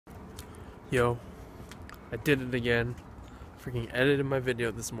Yo, I did it again. Freaking edited my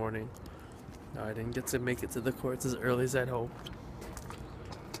video this morning. No, I didn't get to make it to the courts as early as I'd hoped.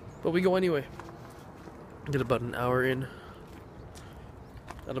 But we go anyway. Get about an hour in.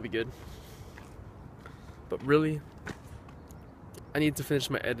 That'll be good. But really, I need to finish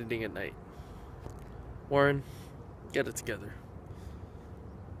my editing at night. Warren, get it together.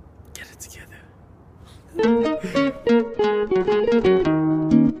 Get it together.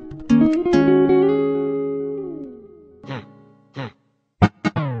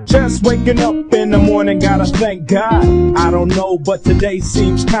 Just waking up in the morning, gotta thank God. I don't know, but today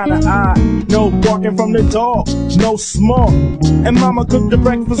seems kinda odd. No barking from the dog, no smoke. And mama cooked the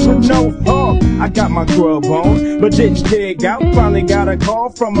breakfast with no hog. I got my grub on, but didn't dig out. Finally got a call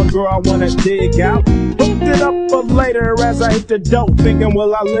from a girl I wanna dig out. Hooked it up for later as I hit the dope. Thinking,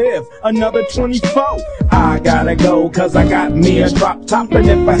 will I live another 24? I gotta go, cause I got me a drop top. And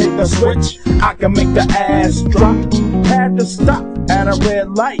if I hit the switch, I can make the ass drop. Had to stop at a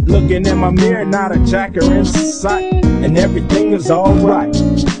red light, looking in my mirror, not a jacker in sight, and everything is alright.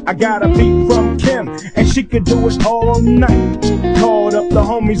 I got a beat from Kim, and she could do it all night. Called up the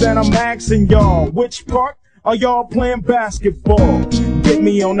homies and I'm asking y'all, which part are y'all playing basketball? Get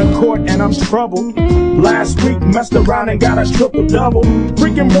me on the court and I'm troubled. Last week messed around and got a triple-double.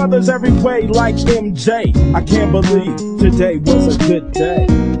 Freaking brothers every way like MJ. I can't believe today was a good day.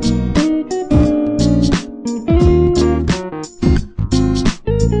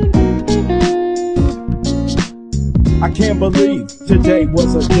 I can't believe today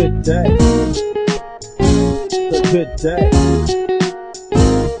was a good day. A good day.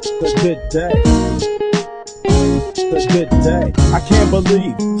 A good day. A good day. I can't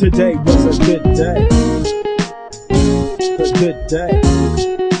believe today was a good day. A good day.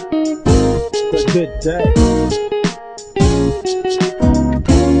 A good day.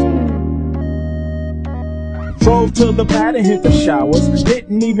 Drove to the pad and hit the showers.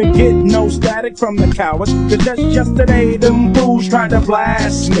 Didn't even get no static from the cowards. Cause just yesterday them fools tried to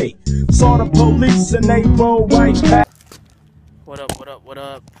blast me. Saw the police and they rolled right past. What up, what up, what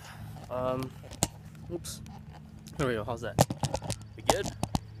up? Oops. There we go, how's that? We good?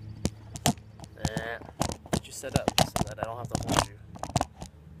 Get you set up so that I don't have to hold you.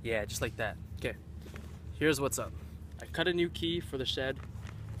 Yeah, just like that. Okay, here's what's up. I cut a new key for the shed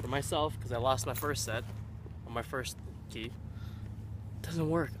for myself because I lost my first set. My first key doesn't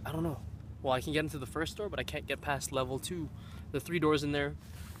work. I don't know. Well, I can get into the first door, but I can't get past level 2. The 3 doors in there,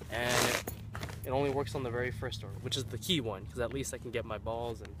 and it only works on the very first door, which is the key one, because at least I can get my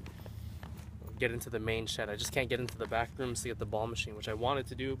balls and get into the main shed. I just can't get into the back rooms to get the ball machine, which I wanted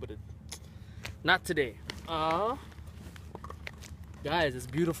to do, but not today. Guys, it's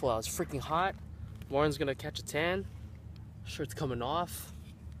beautiful out. It's freaking hot. Warren's gonna catch a tan. Shirt's coming off.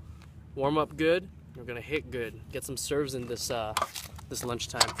 Warm up good. We're gonna hit good. Get some serves in this this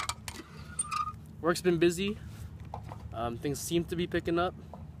lunchtime. Work's been busy. Things seem to be picking up.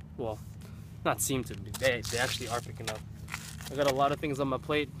 Well, not seem to be. They actually are picking up. I got a lot of things on my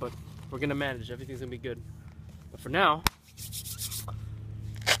plate, but we're gonna manage. Everything's gonna be good. But for now,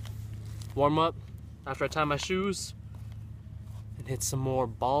 warm up after I tie my shoes and hit some more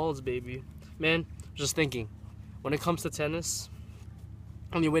balls, baby. Man, just thinking, when it comes to tennis,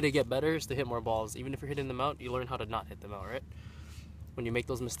 only way to get better is to hit more balls. Even if you're hitting them out, you learn how to not hit them out, right? When you make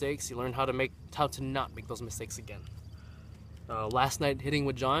those mistakes, you learn how to not make those mistakes again. Last night hitting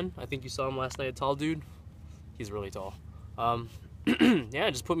with John, I think you saw him last night, a tall dude. He's really tall. Yeah,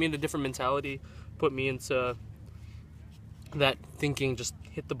 just put me in a different mentality. Put me into that thinking, just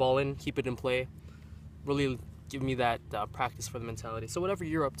hit the ball in, keep it in play. Really give me that practice for the mentality. So whatever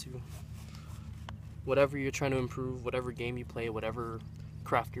you're up to, whatever you're trying to improve, whatever game you play, whatever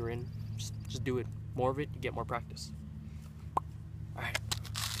craft you're in, just do it. More of it, you get more practice. Alright,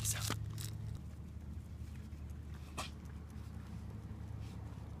 peace out.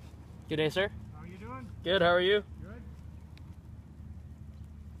 Good day, sir. How are you doing? Good, how are you? Good.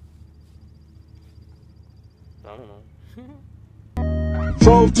 I don't know.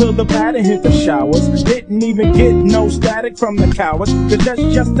 Drove to the pad and hit the showers. Didn't even get no static from the cowards. Cause just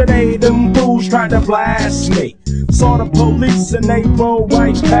yesterday them fools tried to blast me. Saw the police and they rolled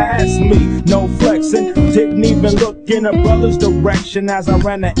right past me. No flexing, didn't even look in a brother's direction as I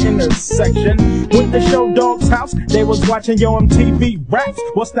ran the intersection. Went to Show Dog's house, they was watching Yo MTV Raps.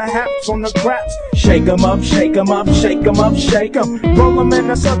 What's the haps on the craps? Shake 'em up, shake 'em up, shake 'em up, shake 'em. Roll 'em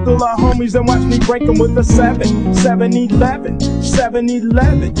in a circle of homies and watch me break 'em with a 7, 7-11,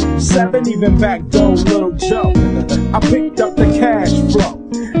 7-11, 7 even back door, Little Joe. I picked up the cash flow.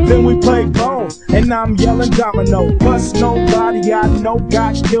 Then we played bones, and I'm yelling domino. Plus nobody I know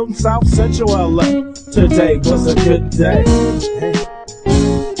got killed in South Central LA. Today was a good day.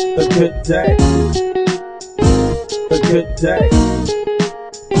 A good day. A good day.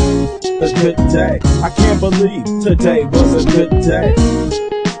 A good day. I can't believe today was a good day.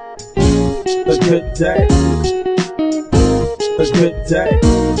 A good day. A good day.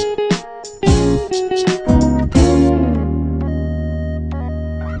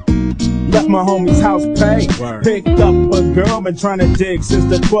 Left my homie's house paid. Picked up a girl, been trying to dig since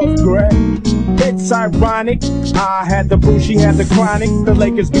the 12th grade. It's ironic, I had the boo, she had the chronic. The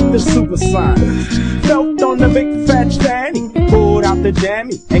Lakers beat the Supersonics. Felt on the big fat fanny, pulled out the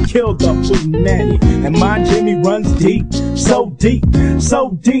jammy and killed the food nanny. And my Jimmy runs deep, so deep,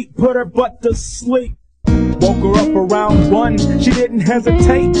 so deep, put her butt to sleep. Woke her up around 1, she didn't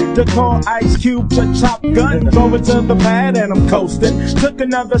hesitate to call Ice Cube the Top Gun. Drove it to the pad and I'm coasting. Took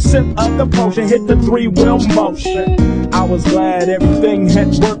another sip of the potion, hit the 3-wheel motion. I was glad everything had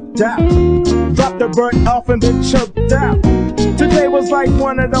worked out. Dropped the bird off and then choked out. Today was like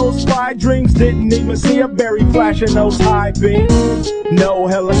one of those spy dreams. Didn't even see a berry flashing those high beams. No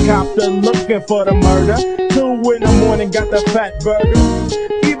helicopter looking for the murder. 2 in the morning, got the fat burger.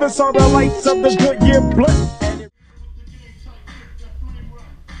 Even saw the lights of the Goodyear blimp.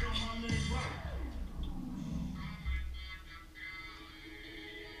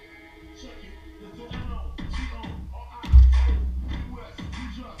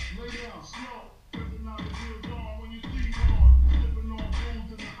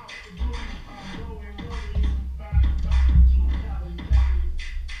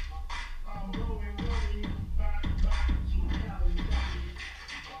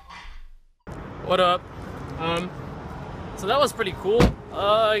 What up? So that was pretty cool.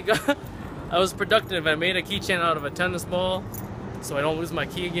 I was productive. I made a keychain out of a tennis ball so I don't lose my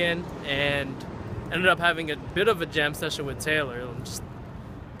key again, and ended up having a bit of a jam session with Taylor. Just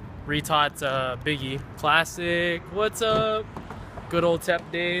retaught Biggie classic. What's up? Good old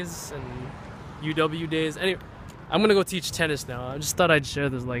TEP days and UW days. Anyway, I'm gonna go teach tennis now. I just thought I'd share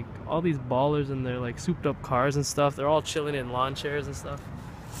this. Like all these ballers in their like souped up cars and stuff. They're all chilling in lawn chairs and stuff.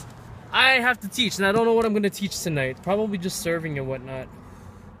 I have to teach, and I don't know what I'm going to teach tonight. Probably just serving and whatnot.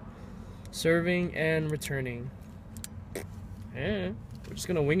 Serving and returning. Yeah, we're just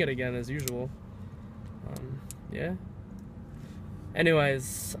going to wing it again as usual. Yeah.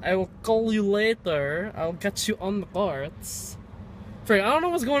 Anyways, I will call you later. I'll catch you on the courts. Frick, I don't know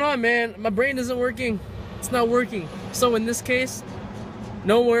what's going on, man. My brain isn't working. It's not working. So in this case,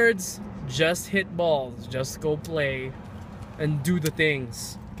 no words, just hit balls. Just go play and do the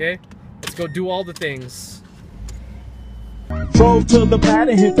things, okay? Let's go do all the things. Drove to the pad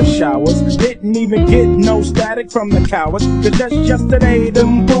and hit the showers. Didn't even get no static from the cowards. Cause just yesterday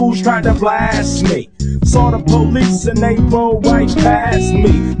them fools tried to blast me. Saw the police and they rolled right past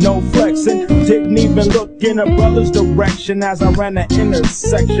me. No flexing, didn't even look in a brother's direction as I ran the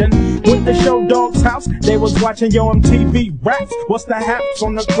intersection. Went to Show Dog's house, they was watching Yo MTV Raps. What's the haps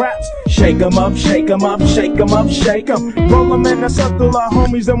on the craps? Shake 'em up, shake 'em up, shake 'em up, shake 'em. Roll 'em in a circle of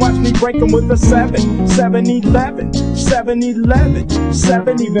homies and watch me break 'em with a 7, 7-11, 7-11,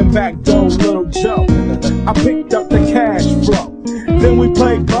 7 even back though, Little Joe. I picked up the cash flow. Then we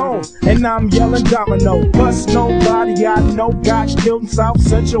played bones, and I'm yelling domino. Plus nobody I know got killed in South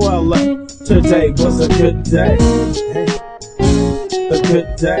Central LA. Today was a good day. A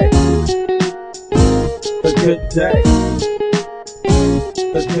good day. A good day.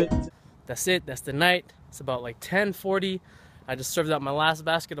 A good day. That's it. That's the night. It's about like 10:40. I just served out my last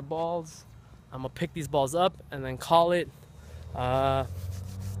basket of balls. I'm gonna pick these balls up and then call it.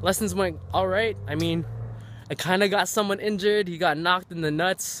 Lessons went all right. I mean, I kind of got someone injured. He got knocked in the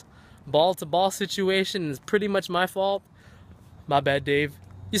nuts. Ball to ball situation is pretty much my fault. My bad, Dave.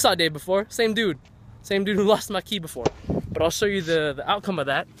 You saw Dave before. Same dude. Same dude who lost my key before. But I'll show you the outcome of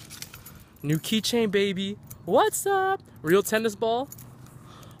that. New keychain, baby. What's up? Real tennis ball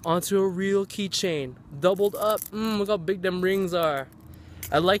onto a real keychain. Doubled up. Look how big them rings are.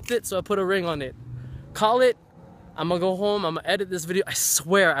 I liked it, so I put a ring on it. Call it. I'm gonna go home, I'm gonna edit this video. I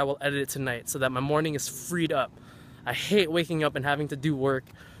swear I will edit it tonight so that my morning is freed up. I hate waking up and having to do work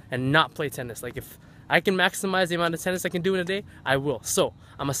and not play tennis. Like if I can maximize the amount of tennis I can do in a day, I will. So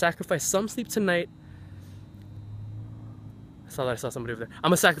I'm gonna sacrifice some sleep tonight. I saw that I saw somebody over there. I'm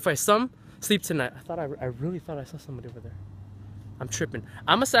gonna sacrifice some sleep tonight. I really thought I saw somebody over there. I'm tripping.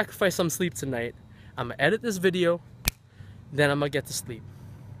 I'm gonna sacrifice some sleep tonight. I'm gonna edit this video, then I'm gonna get to sleep.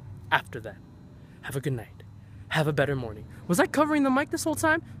 After that, have a good night. have a better morning. Was I covering the mic this whole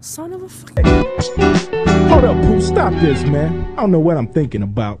time? Son of a fuck. Hold up, Pooh, stop this, man. I don't know what I'm thinking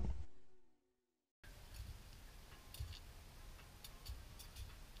about.